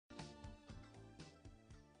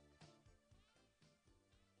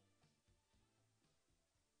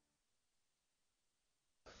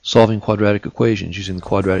Solving quadratic equations using the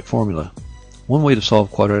quadratic formula. One way to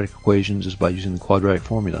solve quadratic equations is by using the quadratic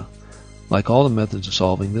formula. Like all the methods of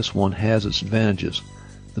solving, this one has its advantages.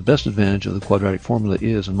 The best advantage of the quadratic formula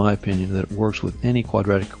is, in my opinion, that it works with any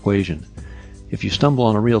quadratic equation. If you stumble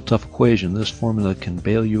on a real tough equation, this formula can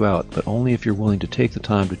bail you out, but only if you're willing to take the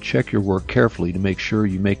time to check your work carefully to make sure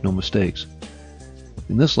you make no mistakes.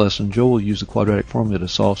 In this lesson, Joe will use the quadratic formula to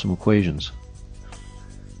solve some equations.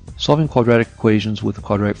 Solving quadratic equations with the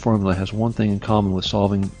quadratic formula has one thing in common with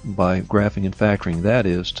solving by graphing and factoring. That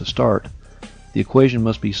is, to start, the equation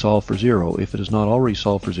must be solved for 0. If it is not already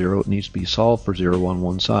solved for 0, it needs to be solved for 0 on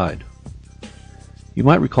one side. You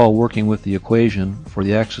might recall working with the equation for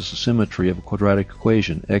the axis of symmetry of a quadratic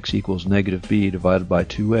equation, x equals negative b divided by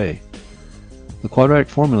 2a. The quadratic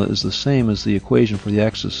formula is the same as the equation for the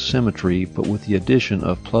axis of symmetry, but with the addition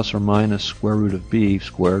of plus or minus square root of b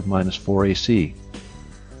squared minus 4ac.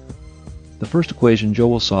 The first equation Joe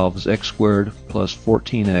will solve is x squared plus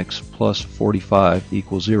 14x plus 45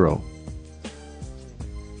 equals 0.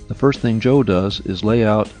 The first thing Joe does is lay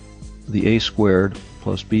out the a squared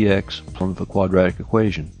plus bx form of a quadratic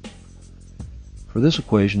equation. For this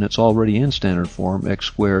equation, it's already in standard form. X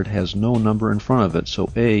squared has no number in front of it, so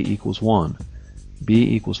a equals 1,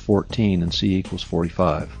 b equals 14, and c equals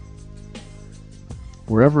 45.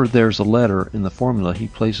 Wherever there's a letter in the formula, he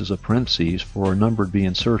places a parenthesis for a number to be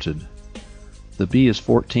inserted. The b is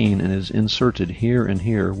 14 and is inserted here and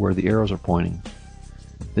here where the arrows are pointing.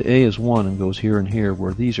 The a is 1 and goes here and here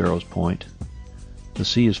where these arrows point. The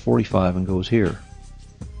c is 45 and goes here.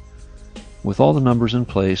 With all the numbers in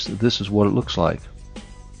place, this is what it looks like.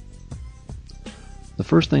 The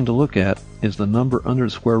first thing to look at is the number under the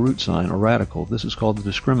square root sign, or radical. This is called the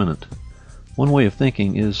discriminant. One way of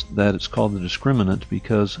thinking is that it's called the discriminant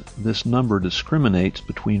because this number discriminates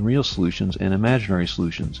between real solutions and imaginary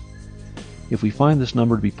solutions. If we find this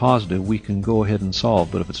number to be positive, we can go ahead and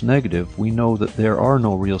solve, but if it's negative, we know that there are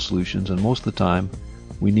no real solutions, and most of the time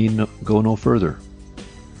we need go no further.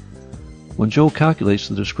 When Joe calculates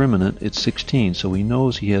the discriminant, it's 16, so he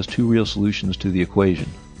knows he has two real solutions to the equation.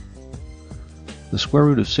 The square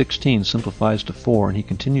root of 16 simplifies to 4, and he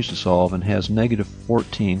continues to solve and has negative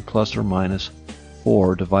 14 plus or minus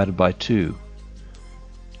 4 divided by 2.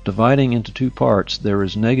 Dividing into two parts, there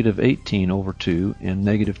is negative 18 over 2 and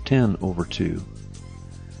negative 10 over 2.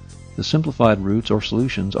 The simplified roots or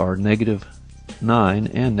solutions are negative 9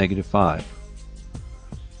 and negative 5.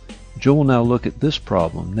 Joe will now look at this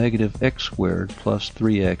problem, negative x squared plus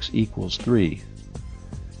 3x equals 3.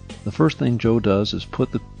 The first thing Joe does is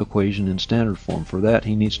put the equation in standard form. For that,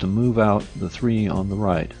 he needs to move out the 3 on the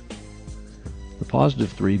right. The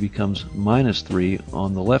positive 3 becomes minus 3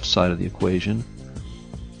 on the left side of the equation,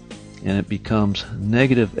 and it becomes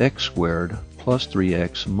negative x squared plus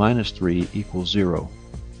 3x minus 3 equals 0.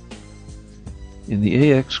 In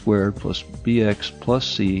the ax squared plus bx plus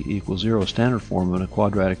c equals 0 standard form of a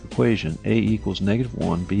quadratic equation, a equals negative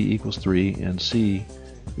 1, b equals 3, and c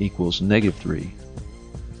equals negative 3.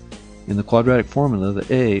 In the quadratic formula,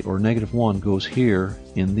 the a, or negative 1, goes here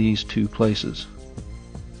in these two places.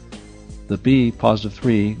 The b, positive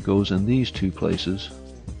 3, goes in these two places,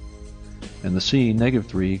 and the c, negative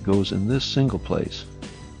 3, goes in this single place.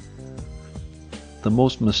 The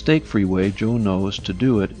most mistake-free way Joe knows to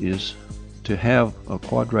do it is to have a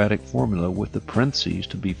quadratic formula with the parentheses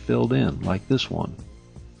to be filled in, like this one.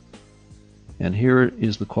 And here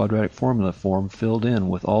is the quadratic formula form filled in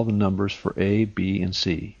with all the numbers for a, b, and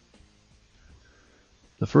c.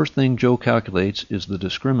 The first thing Joe calculates is the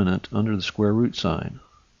discriminant under the square root sign.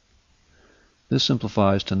 This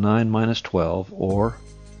simplifies to 9 minus 12, or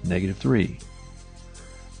negative 3.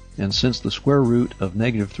 And since the square root of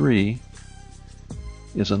negative 3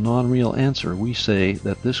 is a non-real answer, we say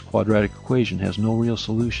that this quadratic equation has no real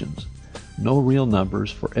solutions, no real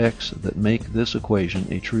numbers for x that make this equation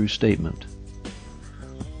a true statement.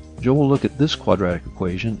 Joe will look at this quadratic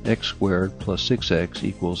equation, x squared plus 6x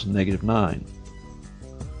equals negative 9.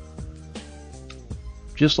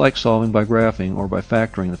 Just like solving by graphing or by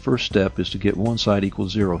factoring, the first step is to get one side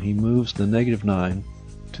equals 0. He moves the negative 9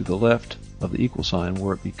 to the left of the equal sign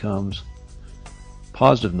where it becomes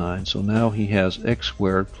positive 9, so now he has x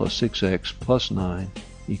squared plus 6x plus 9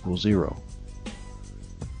 equals 0.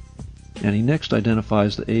 And he next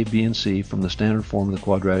identifies the a, b, and c from the standard form of the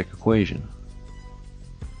quadratic equation.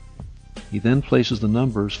 He then places the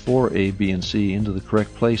numbers for a, b, and c into the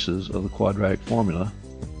correct places of the quadratic formula.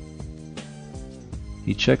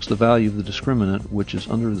 He checks the value of the discriminant, which is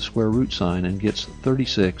under the square root sign, and gets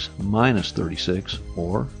 36 minus 36,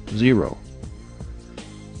 or 0.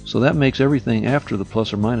 So that makes everything after the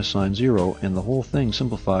plus or minus sign 0, and the whole thing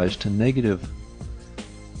simplifies to negative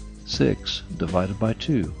 6 divided by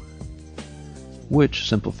 2, which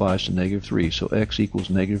simplifies to negative 3, so x equals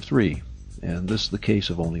negative 3, and this is the case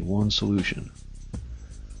of only one solution.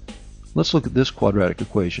 Let's look at this quadratic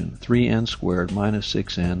equation, 3n squared minus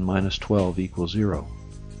 6n minus 12 equals 0.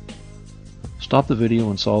 Stop the video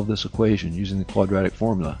and solve this equation using the quadratic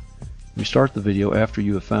formula. Restart the video after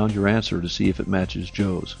you have found your answer to see if it matches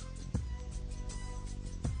Joe's.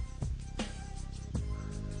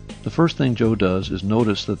 The first thing Joe does is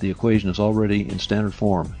notice that the equation is already in standard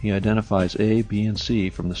form. He identifies a, b, and c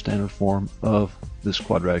from the standard form of this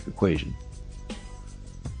quadratic equation.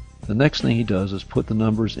 The next thing he does is put the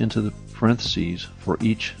numbers into the parentheses for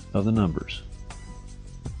each of the numbers.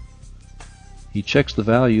 He checks the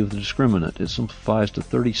value of the discriminant. It simplifies to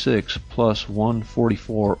 36 plus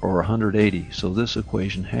 144 or 180, so this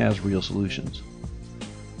equation has real solutions.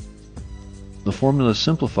 The formula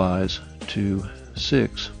simplifies to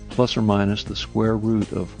 6 plus or minus the square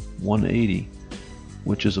root of 180,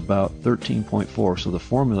 which is about 13.4. So the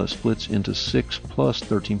formula splits into 6 plus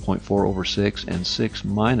 13.4 over 6 and 6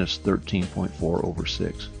 minus 13.4 over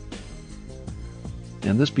 6.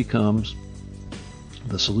 And this becomes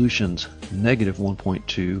the solutions negative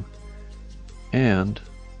 1.2 and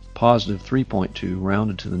positive 3.2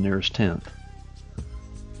 rounded to the nearest tenth.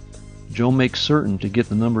 Joe makes certain to get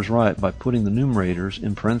the numbers right by putting the numerators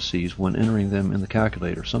in parentheses when entering them in the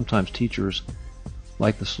calculator. Sometimes teachers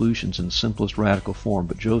like the solutions in the simplest radical form,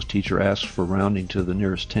 but Joe's teacher asks for rounding to the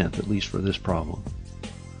nearest tenth, at least for this problem.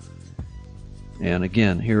 And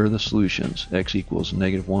again, here are the solutions. X equals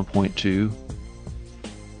negative 1.2,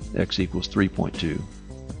 x equals 3.2.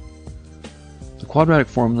 The quadratic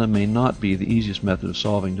formula may not be the easiest method of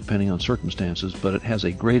solving depending on circumstances, but it has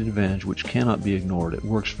a great advantage which cannot be ignored. It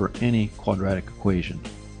works for any quadratic equation.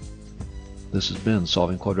 This has been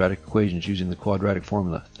Solving Quadratic Equations using the quadratic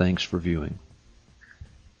formula. Thanks for viewing.